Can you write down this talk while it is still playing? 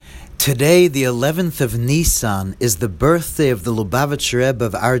Today, the 11th of Nisan, is the birthday of the Lubavitcher Rebbe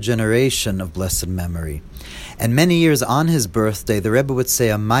of our generation of blessed memory. And many years on his birthday, the Rebbe would say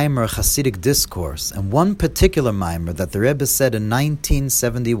a Maimer, a Hasidic discourse. And one particular Maimer that the Rebbe said in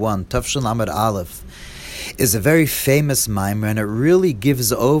 1971, Tafshel Amud Aleph, is a very famous Maimer, and it really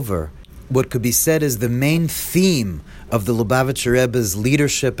gives over what could be said is the main theme of the Lubavitcher Rebbe's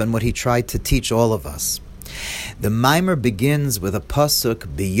leadership and what he tried to teach all of us. The Maimer begins with a pasuk,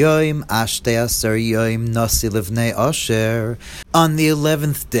 B'yoim ashtei asar yoim nasi livnei Asher. On the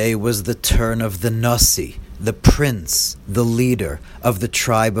 11th day was the turn of the nasi, the prince, the leader of the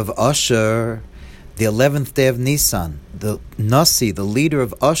tribe of Asher. The 11th day of Nisan, the nasi, the leader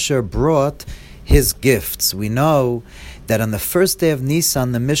of Asher, brought his gifts. We know that on the first day of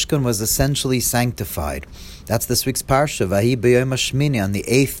Nisan, the Mishkan was essentially sanctified. That's this week's parsha, Vahi b'yom hashmini, on the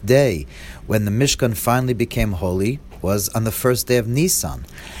 8th day, when the Mishkan finally became holy, was on the first day of Nisan.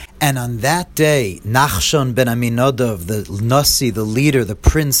 And on that day, Nachshon ben Aminadov, the Nasi, the leader, the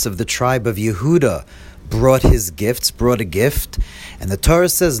prince of the tribe of Yehuda, brought his gifts, brought a gift. And the Torah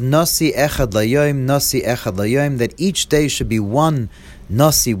says, Nasi echad layoim, Nasi echad layoim, that each day should be one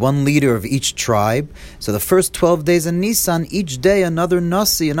Nasi, one leader of each tribe. So the first 12 days in Nisan, each day another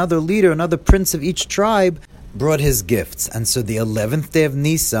Nasi, another leader, another prince of each tribe brought his gifts. And so the 11th day of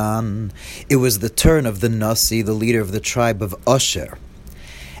Nisan, it was the turn of the Nasi, the leader of the tribe of Asher.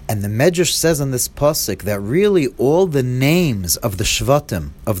 And the Medrash says on this pasuk that really all the names of the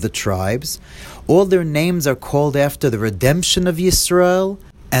Shvatim, of the tribes, all their names are called after the redemption of Yisrael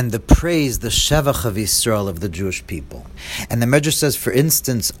and the praise, the Shevach of Yisrael, of the Jewish people. And the Medrash says, for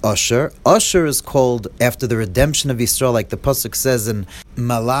instance, Asher. Asher is called after the redemption of Yisrael, like the pasuk says in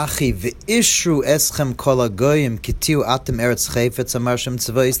Malachi, V'ishru eschem kol hagoyim kitiu atem eretz chayfetz amar shem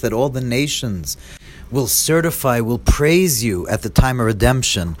tzvayis, that all the nations will certify, will praise you at the time of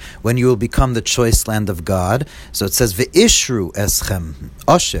redemption, when you will become the choice land of God. So it says, V'ishru eschem,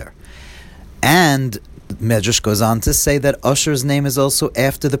 Asher. And Medrash goes on to say that Asher's name is also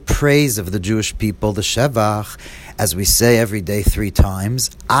after the praise of the Jewish people, the Shevach, as we say every day 3 times,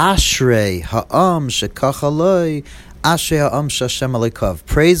 Ashrei ha'am shekach aloi, Ashrei ha'am shashem alekov.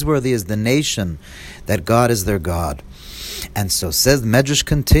 Praiseworthy is the nation that God is their God. And so says, Medrash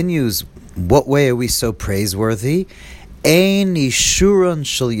continues, what way are we so praiseworthy? Ein ishuran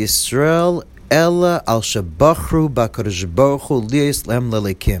shel Yisrael ela al shebachru b'akadosh baruch hu liyos lehem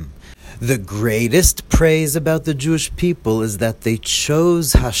lelikim. The greatest praise about the Jewish people is that they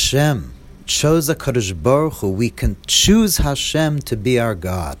chose Hashem, chose HaKadosh Baruch Hu. We can choose Hashem to be our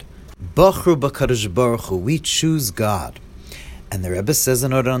God. Bachru b'Kadosh Baruch Hu, we choose God. And the Rebbe says,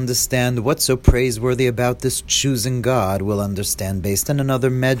 in order to understand what's so praiseworthy about this choosing God, we'll understand based on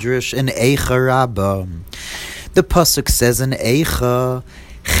another Medrash in Eicha Rabbah. The pasuk says in Eicha,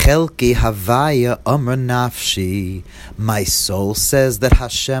 Chelki Havaya Amr Nafshi. My soul says that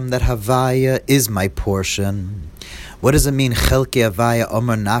Hashem, that Havaya is my portion. What does it mean, Chelki Havaya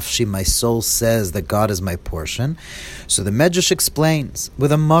Amr Nafshi? My soul says that God is my portion. So the Medrash explains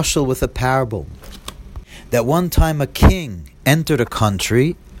with a mashal, with a parable, that one time a king entered a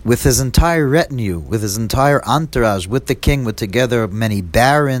country with his entire retinue, with his entire entourage, with the king, with together many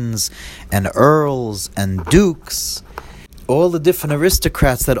barons and earls and dukes, all the different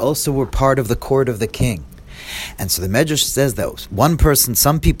aristocrats that also were part of the court of the king. And so the Medrash says that one person,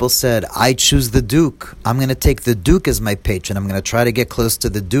 some people said, I choose the duke. I'm going to take the duke as my patron. I'm going to try to get close to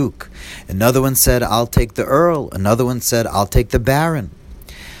the duke. Another one said, I'll take the earl. Another one said, I'll take the baron.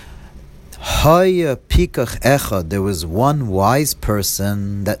 Haya pikach echad. There was one wise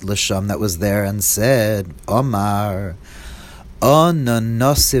person that Lasham that was there and said, Omar, Ana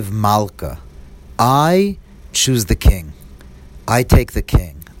nasiv malka. I choose the king. I take the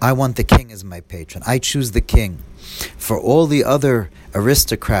king. I want the king as my patron. I choose the king. For all the other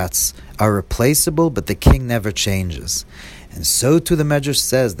aristocrats are replaceable, but the king never changes. And so too the Medrash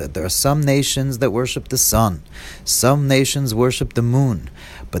says that there are some nations that worship the sun. Some nations worship the moon.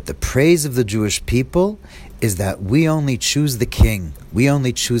 But the praise of the Jewish people is that we only choose the king. We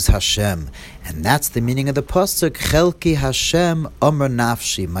only choose Hashem. And that's the meaning of the pasuk, Chelki Hashem Amr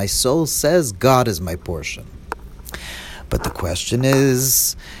Nafshi. My soul says God is my portion. But the question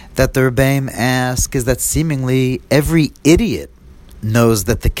is that the Rabbeim ask is that seemingly every idiot knows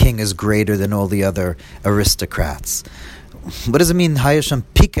that the king is greater than all the other aristocrats. What does it mean, Hayasham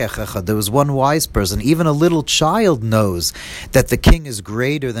Pikech? There was one wise person. Even a little child knows that the king is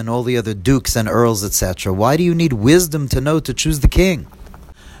greater than all the other dukes and earls, etc. Why do you need wisdom to know to choose the king?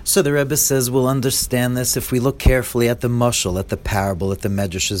 So the Rebbe says we'll understand this if we look carefully at the mashal, at the parable that the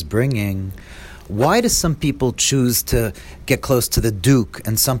Medrash is bringing. Why do some people choose to get close to the duke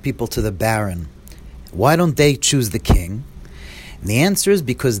and some people to the baron? Why don't they choose the king? And the answer is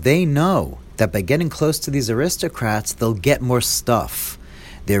because they know that by getting close to these aristocrats, they'll get more stuff.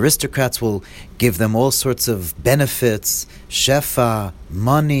 The aristocrats will give them all sorts of benefits, shefa,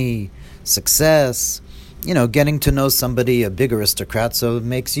 money, success. Getting to know somebody, a big aristocrat, so it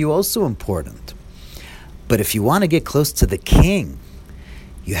makes you also important. But if you want to get close to the king,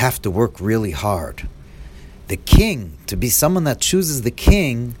 you have to work really hard. The king, to be someone that chooses the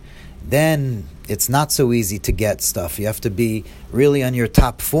king, then it's not so easy to get stuff. You have to be really on your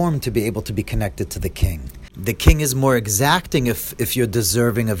top form to be able to be connected to the king. The king is more exacting if you're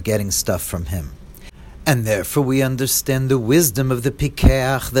deserving of getting stuff from him. And therefore we understand the wisdom of the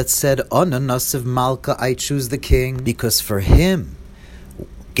Pikeach that said, Ona Nasiv Malka, I choose the king. Because for him,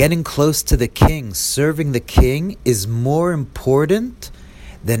 getting close to the king, serving the king, is more important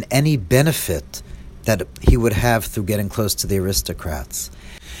than any benefit that he would have through getting close to the aristocrats.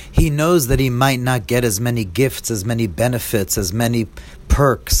 He knows that he might not get as many gifts, as many benefits, as many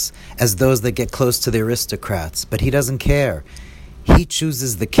perks as those that get close to the aristocrats, but he doesn't care. He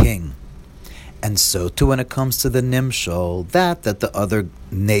chooses the king. And so too when it comes to the Nimshol, that the other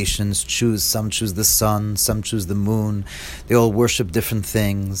nations choose. Some choose the sun, some choose the moon. They all worship different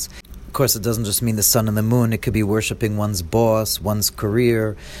things. Of course, it doesn't just mean the sun and the moon. It could be worshiping one's boss, one's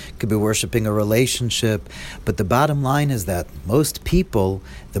career. It could be worshiping a relationship. But the bottom line is that most people,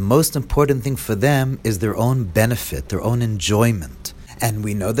 the most important thing for them is their own benefit, their own enjoyment. And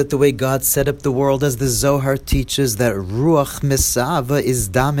we know that the way God set up the world, as the Zohar teaches, that Ruach Mesava is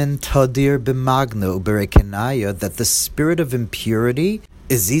Damen Tadir B'Magno Berekenaya, that the spirit of impurity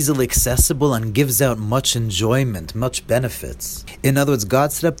is easily accessible and gives out much enjoyment, much benefits. In other words,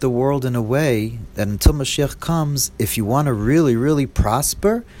 God set up the world in a way that until Mashiach comes, if you want to really, really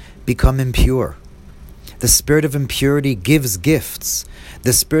prosper, become impure. The spirit of impurity gives gifts.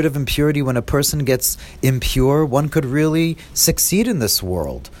 The spirit of impurity, when a person gets impure, one could really succeed in this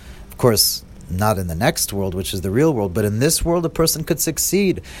world. Of course, not in the next world, which is the real world, but in this world, a person could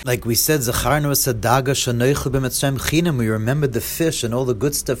succeed. Like we said, we remembered the fish and all the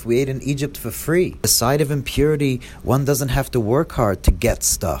good stuff we ate in Egypt for free. The side of impurity, one doesn't have to work hard to get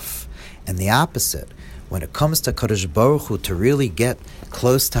stuff. And the opposite, when it comes to Kadosh Baruch Hu, to really get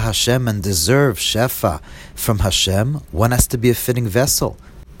close to Hashem and deserve Shefa from Hashem, one has to be a fitting vessel.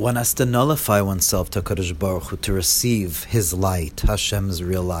 One has to nullify oneself to Kadosh Baruch Hu to receive His light, Hashem's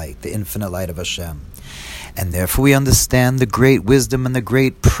real light, the infinite light of Hashem. And therefore we understand the great wisdom and the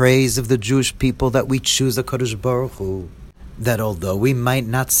great praise of the Jewish people that we choose a Kadosh Baruch Hu. That although we might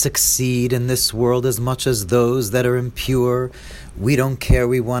not succeed in this world as much as those that are impure, we don't care,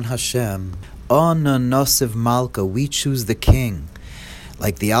 we want Hashem. Ona Nosiv Malka, we choose the king.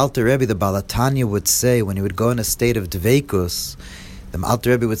 Like the Alter Rebbe, the Balatanya would say when he would go in a state of Dveikus, the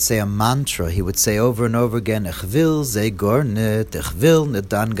Alter Rebbe would say a mantra. He would say over and over again, Ich will ze gornit, ich will nit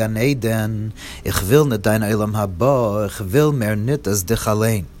dan Gan Eden, ich will nit dein Olam haba, ich will mer nit as dich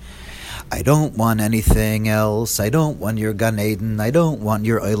allein. I don't want anything else. I don't want your Gan Eden. I don't want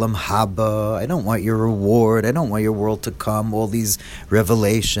your Olam haba. I don't want your reward. I don't want your world to come, all these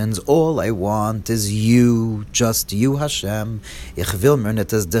revelations. All I want is you, just you, Hashem. Ich will mer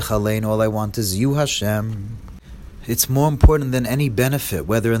nit as dich allein. All I want is you, Hashem. It's more important than any benefit,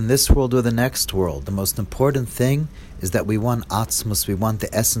 whether in this world or the next world. The most important thing is that we want Atzmus, we want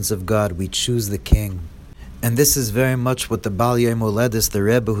the essence of God, we choose the King. And this is very much what the Bal Yom Holedus, the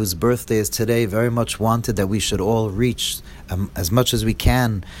Rebbe, whose birthday is today, very much wanted that we should all reach, as much as we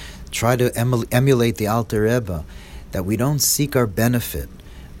can, try to emulate the Alter Rebbe, that we don't seek our benefit,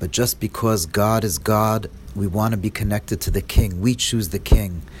 but just because God is God, we want to be connected to the King. We choose the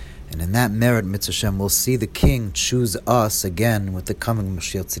King. And in that merit, Mitzvah Shem, we'll see the King choose us again with the coming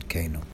Mashiach Tzidkenu.